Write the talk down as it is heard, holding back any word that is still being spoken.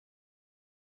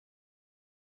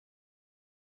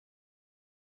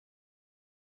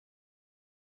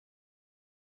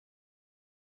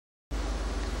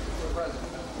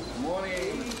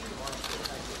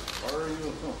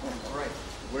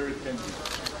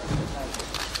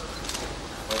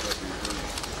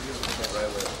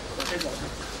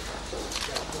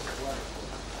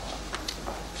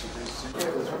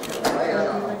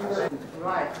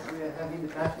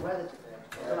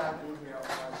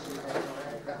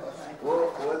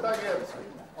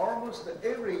almost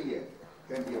every year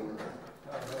跟叶文谈。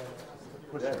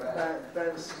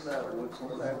但是呢，我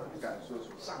从来不敢说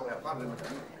出上来发的能力，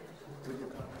不就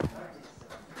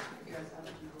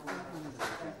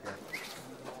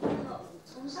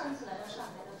从上次来到上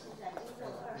海到现在，已经过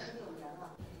了26年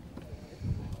了。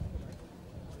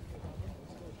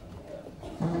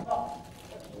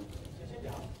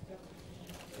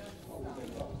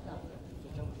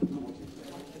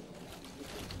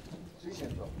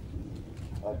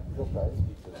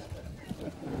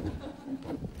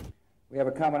We have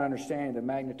a common understanding of the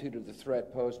magnitude of the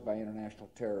threat posed by international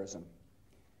terrorism.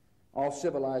 All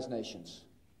civilized nations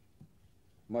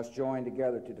must join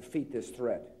together to defeat this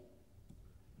threat.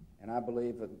 And I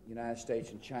believe that the United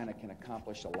States and China can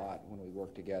accomplish a lot when we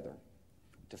work together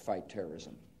to fight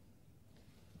terrorism.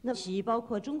 那包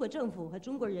括中国政府和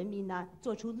中国人民呢，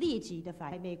做出立即的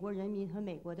反应，美国人民和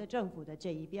美国的政府的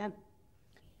这一边。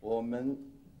我们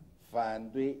反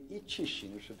对一切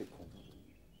形式的恐怖主义。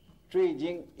最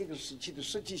近一个时期的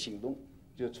实际行动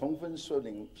就充分说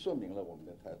明了我们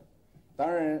的态度。当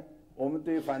然，我们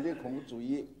对反对恐怖主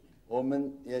义，我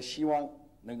们也希望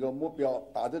能够目标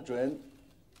打得准，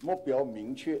目标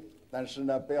明确，但是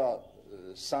呢，不要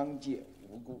伤及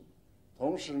无辜。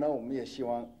同时呢，我们也希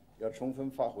望要充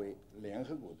分发挥联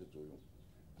合国的作用。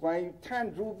关于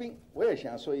炭疽病，我也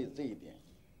想说这一点。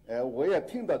我也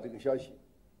听到这个消息。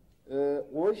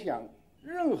我想。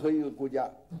任何一个国家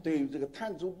对于这个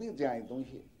炭疽病这样一个东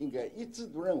西，应该一直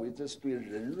都认为这是对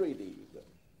人类的一个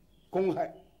公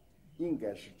害，应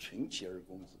该是群起而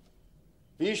攻之，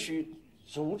必须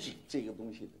阻止这个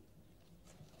东西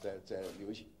的在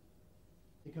流行。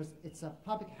Because it's a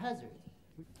public hazard.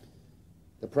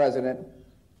 The President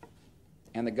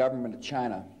and the government of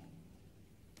China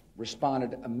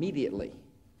responded immediately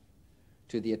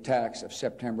to the attacks of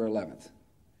September 11th.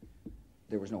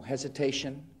 There was no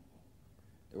hesitation.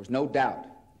 There was no doubt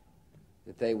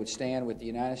that they would stand with the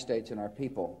United States and our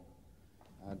people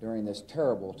during this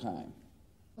terrible time.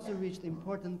 Also reached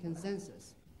important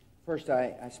consensus. First,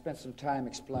 I spent some time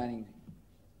explaining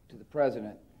to the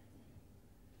President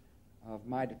of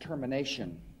my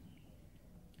determination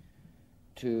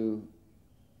to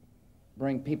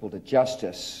bring people to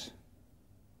justice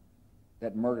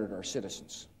that murdered our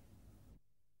citizens.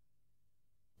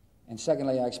 And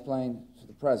secondly, I explained to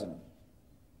the President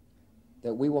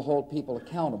that we will hold people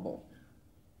accountable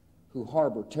who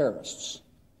harbor terrorists.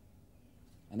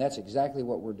 And that's exactly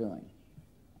what we're doing.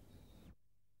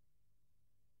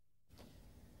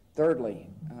 Thirdly,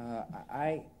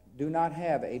 I don't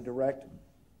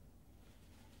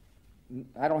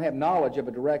have knowledge of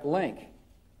a direct link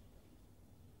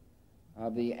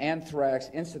of the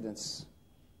anthrax incidents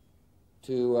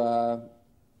to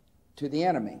the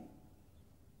enemy.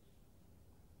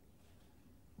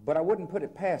 But I wouldn't put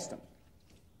it past them.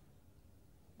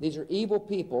 These are evil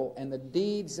people, and the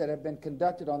deeds that have been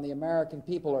conducted on the American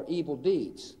people are evil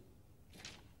deeds.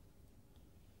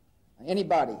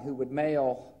 Anybody who would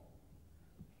mail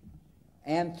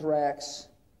anthrax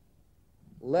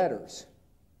letters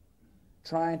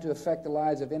trying to affect the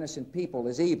lives of innocent people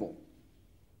is evil.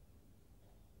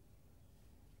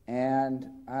 And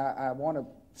I want to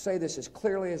say this as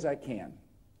clearly as I can,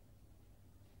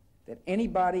 that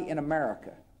anybody in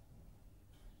America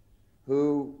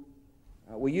who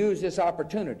will use this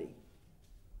opportunity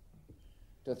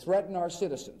to threaten our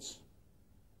citizens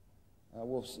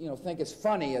will think it's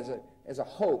funny as a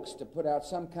hoax to put out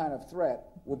some kind of threat,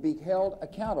 will be held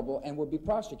accountable and will be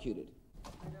prosecuted.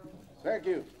 Thank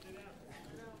you.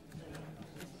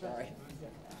 Sorry.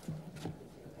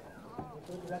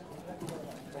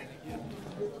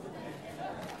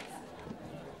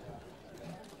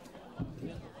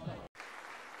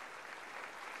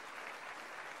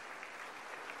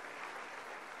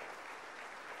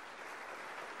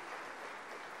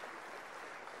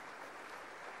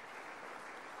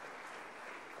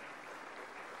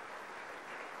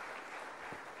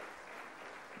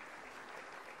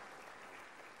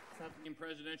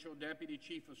 Presidential Deputy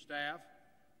Chief of Staff,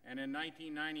 and in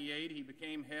 1998 he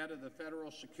became head of the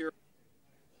Federal Security.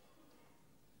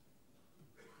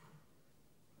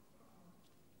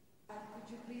 Could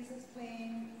you please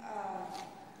explain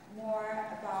more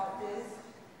about this?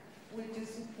 Would you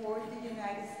support the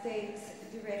United States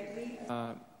directly?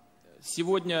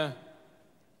 Сегодня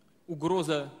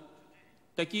угрозы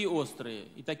такие острые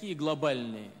и такие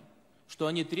глобальные, что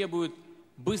они требуют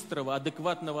быстрого,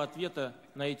 адекватного ответа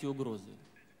на эти угрозы.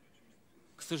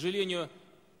 К сожалению,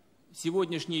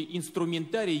 сегодняшний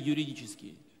инструментарий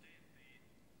юридический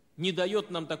не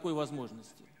дает нам такой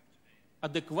возможности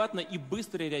адекватно и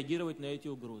быстро реагировать на эти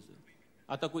угрозы.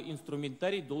 А такой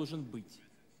инструментарий должен быть.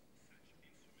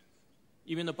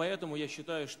 Именно поэтому я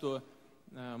считаю, что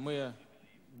мы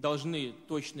должны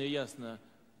точно и ясно,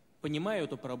 понимая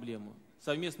эту проблему,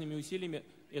 совместными усилиями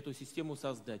эту систему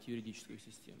создать, юридическую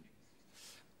систему.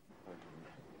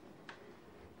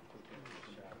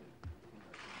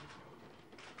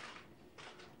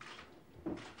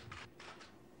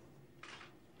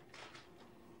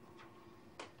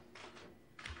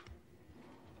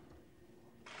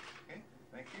 Okay,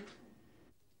 thank you.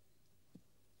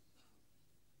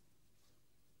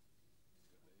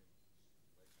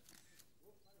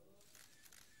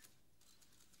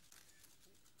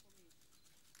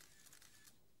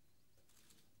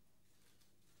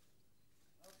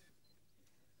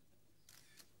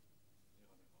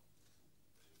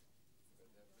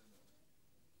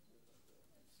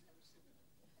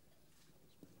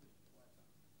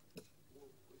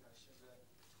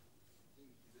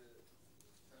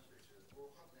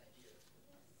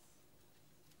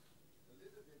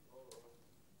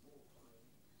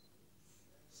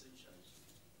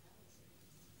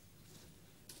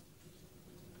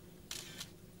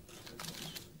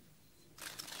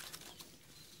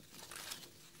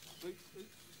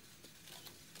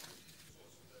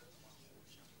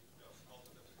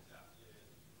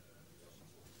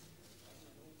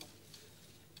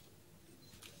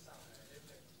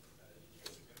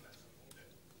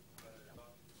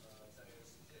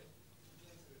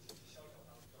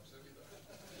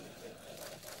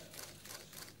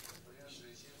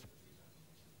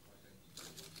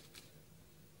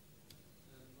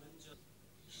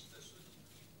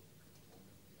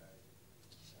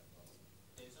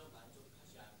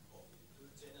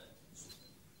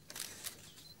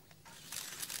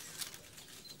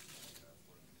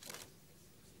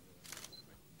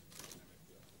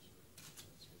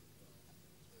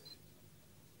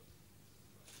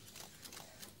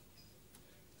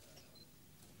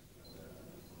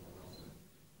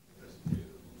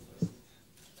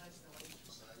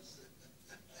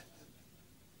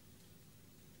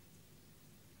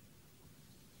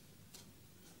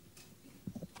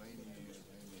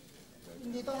ยิ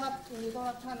นดีต้อนรับ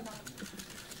ท่านครับ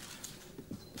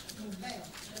แม่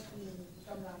และคือก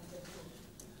ำลังจะถูก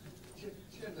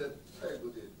现在泰国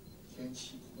的天气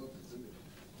恐怕比这里，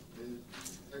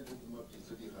泰国恐怕比这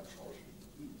里还潮湿。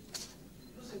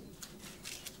รู้สึก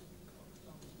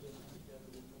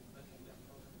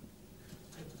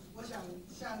我想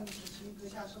向主席阁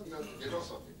下说明别着扫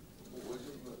地，我就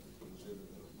是怎么说呢？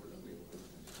我认为我。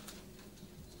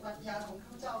 ปรัชญาของข้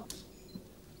าพเจ้า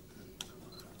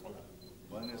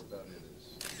Buenas tardes.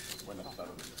 Buenas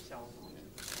tardes.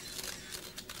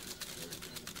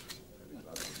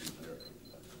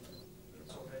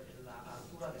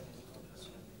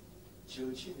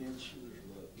 97年去的时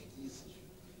候第一次去。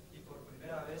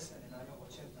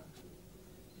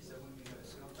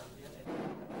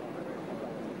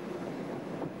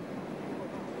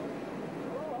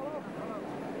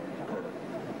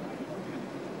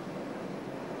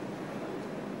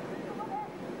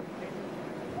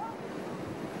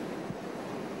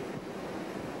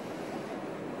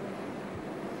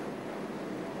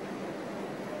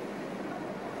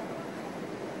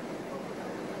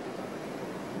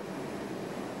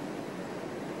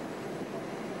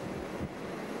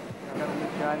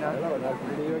China. Hello, nice to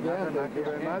meet you again. Thank you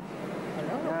very much.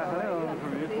 Hello.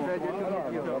 Pleasure to meet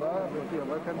you.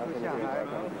 Welcome to Shanghai.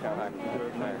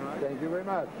 Thank you very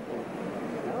much.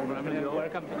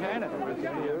 Welcome to China. Thank you.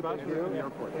 Welcome to the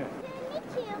airport.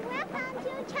 Welcome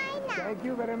to China. Thank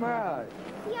you very much.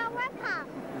 You're welcome.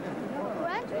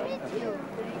 Great to meet you.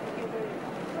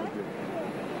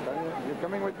 You're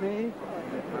coming with me?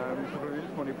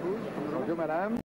 Monsieur mon épouse. Bonjour, madame.